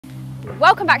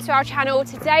Welcome back to our channel.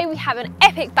 Today we have an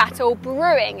epic battle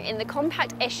brewing in the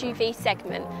compact SUV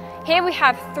segment. Here we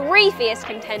have 3 fierce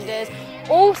contenders,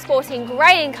 all sporting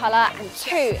grey in colour and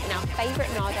 2 in our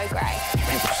favourite Nardo grey.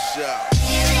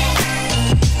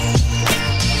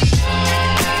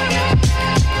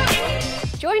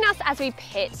 Join us as we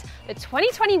pit the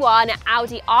 2021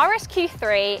 Audi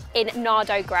RSQ3 in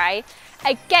Nardo grey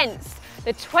against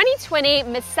the 2020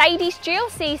 Mercedes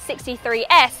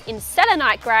GLC63s in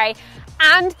selenite grey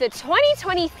and the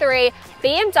 2023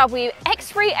 BMW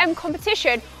X3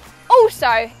 competition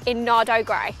also in Nardo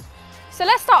grey. So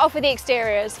let's start off with the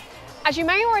exteriors. As you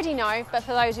may already know, but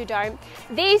for those who don't,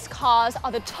 these cars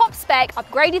are the top spec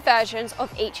upgraded versions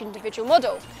of each individual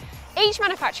model. Each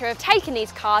manufacturer have taken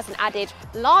these cars and added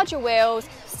larger wheels,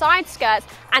 side skirts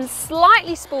and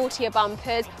slightly sportier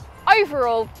bumpers,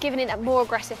 overall giving it a more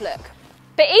aggressive look.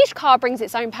 But each car brings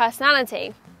its own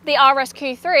personality. The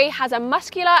RSQ3 has a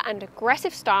muscular and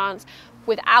aggressive stance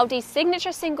with Audi's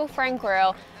signature single frame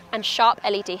grille and sharp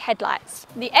LED headlights.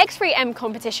 The X3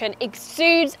 competition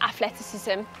exudes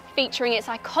athleticism, featuring its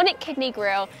iconic kidney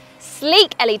grille,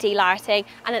 sleek LED lighting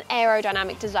and an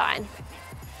aerodynamic design.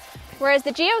 Whereas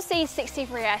the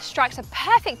GLC63s strikes a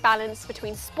perfect balance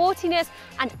between sportiness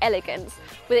and elegance.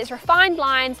 With its refined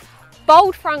lines,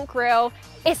 bold front grille,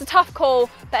 it's a tough call,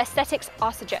 but aesthetics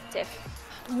are subjective.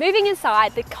 Moving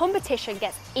inside, the competition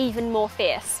gets even more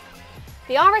fierce.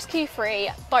 The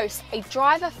RSQ3 boasts a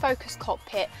driver-focused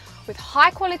cockpit with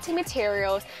high-quality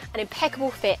materials and impeccable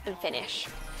fit and finish.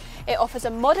 It offers a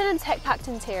modern and tech-packed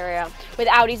interior with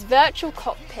Audi's virtual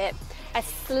cockpit, a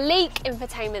sleek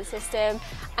infotainment system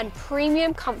and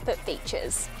premium comfort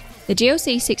features. The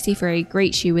GLC63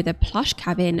 greets you with a plush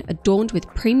cabin adorned with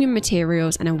premium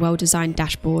materials and a well-designed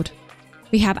dashboard.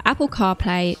 We have Apple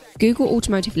CarPlay, Google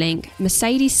Automotive Link,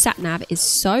 Mercedes sat-nav is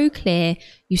so clear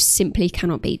you simply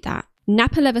cannot beat that.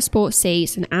 Napa leather sport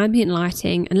seats and ambient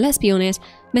lighting, and let's be honest,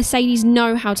 Mercedes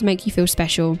know how to make you feel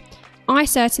special. I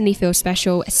certainly feel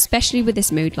special, especially with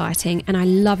this mood lighting, and I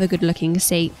love a good looking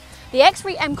seat. The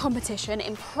X3 competition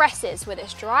impresses with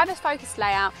its driver-focused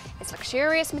layout, its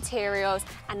luxurious materials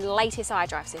and latest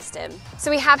iDrive system. So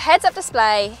we have heads-up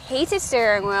display, heated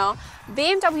steering wheel,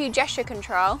 BMW gesture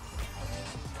control,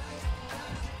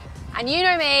 and you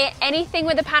know me, anything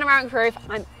with a panoramic roof,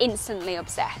 I'm instantly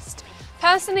obsessed.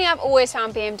 Personally, I've always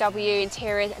found BMW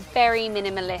interiors very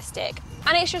minimalistic,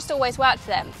 and it's just always worked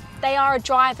for them. They are a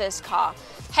driver's car,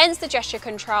 hence the gesture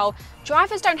control.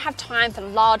 Drivers don't have time for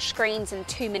large screens and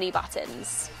too many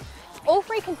buttons. All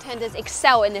 3 contenders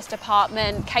excel in this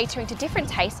department, catering to different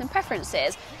tastes and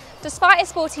preferences. Despite its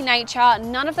sporty nature,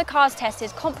 none of the cars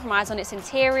tested compromise on its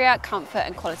interior, comfort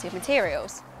and quality of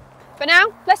materials. But now,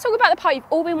 let's talk about the part you've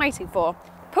all been waiting for,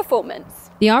 performance.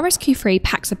 The RSQ3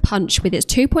 packs a punch with its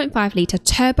 2.5 litre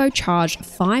turbocharged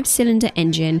 5-cylinder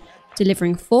engine,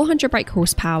 delivering 400 brake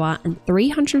horsepower and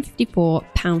 354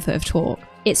 pound-foot of torque.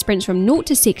 It sprints from 0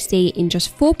 to 60 in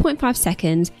just 4.5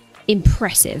 seconds,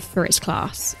 impressive for its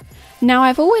class. Now,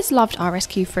 I've always loved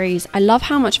RSQ3s. I love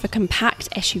how much of a compact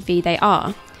SUV they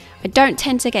are. I don't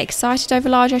tend to get excited over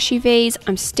large SUVs,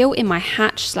 I'm still in my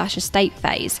hatch/estate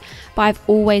phase, but I've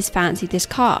always fancied this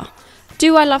car.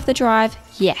 Do I love the drive?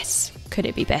 Yes. Could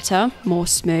it be better? More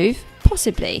smooth?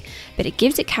 Possibly, but it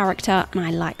gives it character and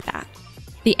I like that.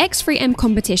 The X3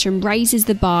 competition raises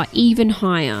the bar even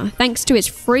higher thanks to its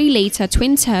 3-litre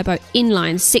twin-turbo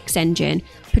inline-6 engine,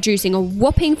 producing a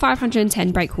whopping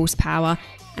 510 brake horsepower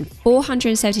and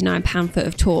 479 pound-foot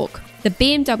of torque. The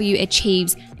BMW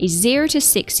achieves a 0 to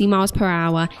 60 miles per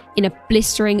hour in a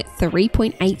blistering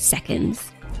 3.8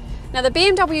 seconds. Now the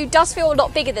BMW does feel a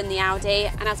lot bigger than the Audi,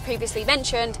 and as previously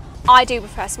mentioned, I do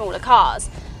prefer smaller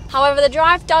cars. However, the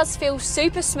drive does feel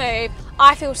super smooth.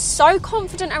 I feel so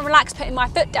confident and relaxed putting my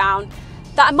foot down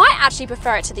that I might actually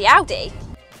prefer it to the Audi.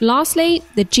 Lastly,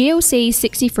 the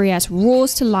GLC63s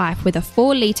roars to life with a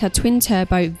 4-litre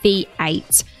twin-turbo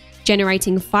V8,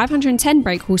 generating 510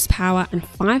 brake horsepower and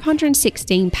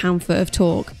 516 pound-foot of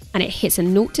torque, and it hits a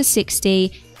 0 to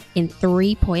 60 in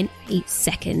 3.8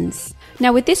 seconds.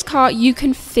 Now with this car, you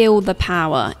can feel the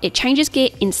power. It changes gear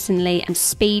instantly and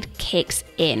speed kicks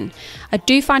in. I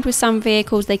do find with some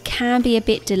vehicles they can be a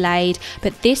bit delayed,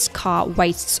 but this car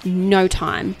wastes no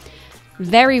time.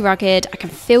 Very rugged, I can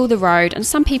feel the road, and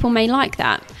some people may like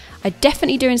that. I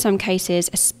definitely do in some cases,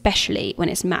 especially when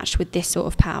it's matched with this sort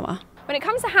of power. When it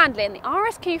comes to handling, the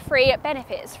RSQ3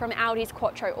 benefits from Audi's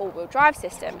Quattro all-wheel drive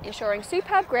system, ensuring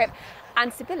superb grip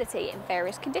and stability in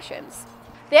various conditions.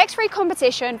 The X3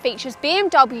 competition features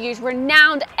BMW's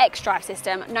renowned X-Drive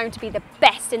system, known to be the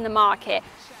best in the market.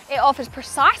 It offers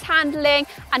precise handling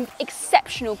and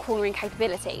exceptional cornering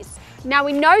capabilities. Now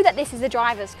we know that this is a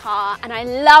driver's car and I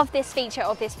love this feature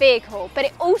of this vehicle, but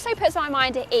it also puts my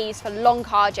mind at ease for long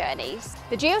car journeys.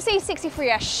 The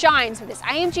GLC63s shines with its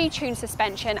AMG tuned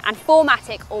suspension and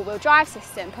 4MATIC all-wheel drive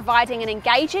system, providing an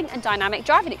engaging and dynamic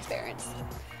driving experience.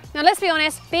 Now let's be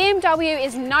honest, BMW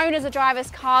is known as a driver's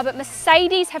car, but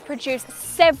Mercedes have produced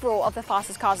several of the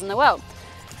fastest cars in the world.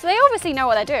 So they obviously know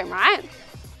what they're doing, right?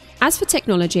 As for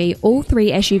technology, all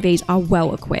three SUVs are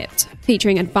well equipped,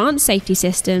 featuring advanced safety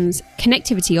systems,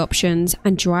 connectivity options,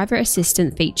 and driver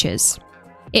assistant features.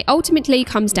 It ultimately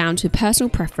comes down to personal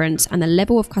preference and the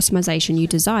level of customization you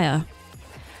desire.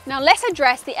 Now let's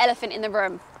address the elephant in the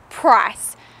room,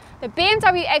 price. The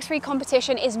BMW X3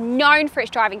 competition is known for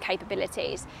its driving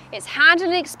capabilities. Its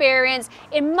handling experience,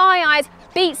 in my eyes,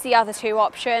 beats the other two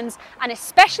options, and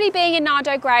especially being in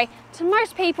Nardo Grey, to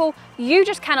most people, you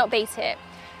just cannot beat it.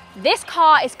 This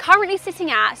car is currently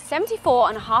sitting at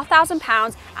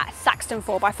 £74,500 at Saxton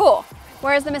 4x4.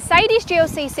 Whereas the Mercedes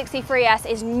GLC63s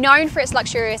is known for its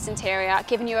luxurious interior,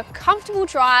 giving you a comfortable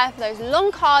drive for those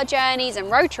long car journeys and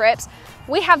road trips,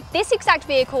 we have this exact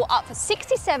vehicle up for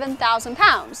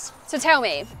 £67,000. So tell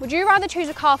me, would you rather choose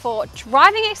a car for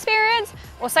driving experience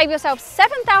or save yourself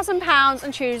 £7,000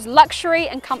 and choose luxury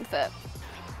and comfort?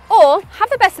 Or have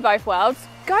the best of both worlds,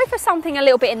 go for something a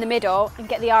little bit in the middle and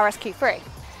get the RSQ3.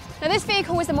 Now this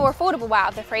vehicle is the more affordable out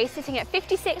of the three, sitting at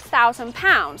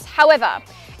 £56,000. However,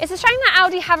 it's a shame that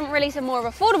Audi haven't released a more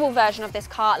affordable version of this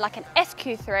car like an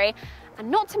SQ3,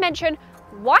 and not to mention,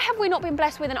 why have we not been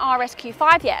blessed with an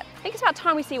RSQ5 yet? I think it's about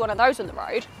time we see one of those on the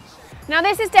road. Now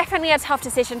this is definitely a tough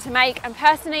decision to make, and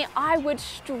personally I would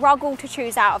struggle to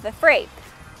choose out of the three.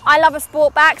 I love a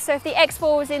sportback, so if the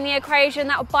X4 was in the equation,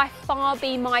 that would by far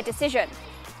be my decision,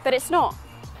 but it's not.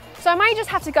 So I may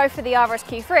just have to go for the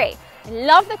RSQ3. I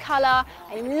love the colour,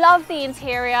 I love the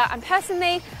interior, and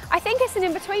personally, I think it's an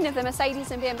in-between of the Mercedes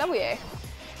and BMW.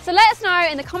 So let us know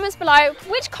in the comments below,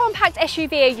 which compact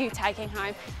SUV are you taking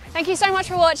home? Thank you so much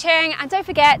for watching, and don't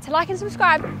forget to like and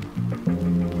subscribe.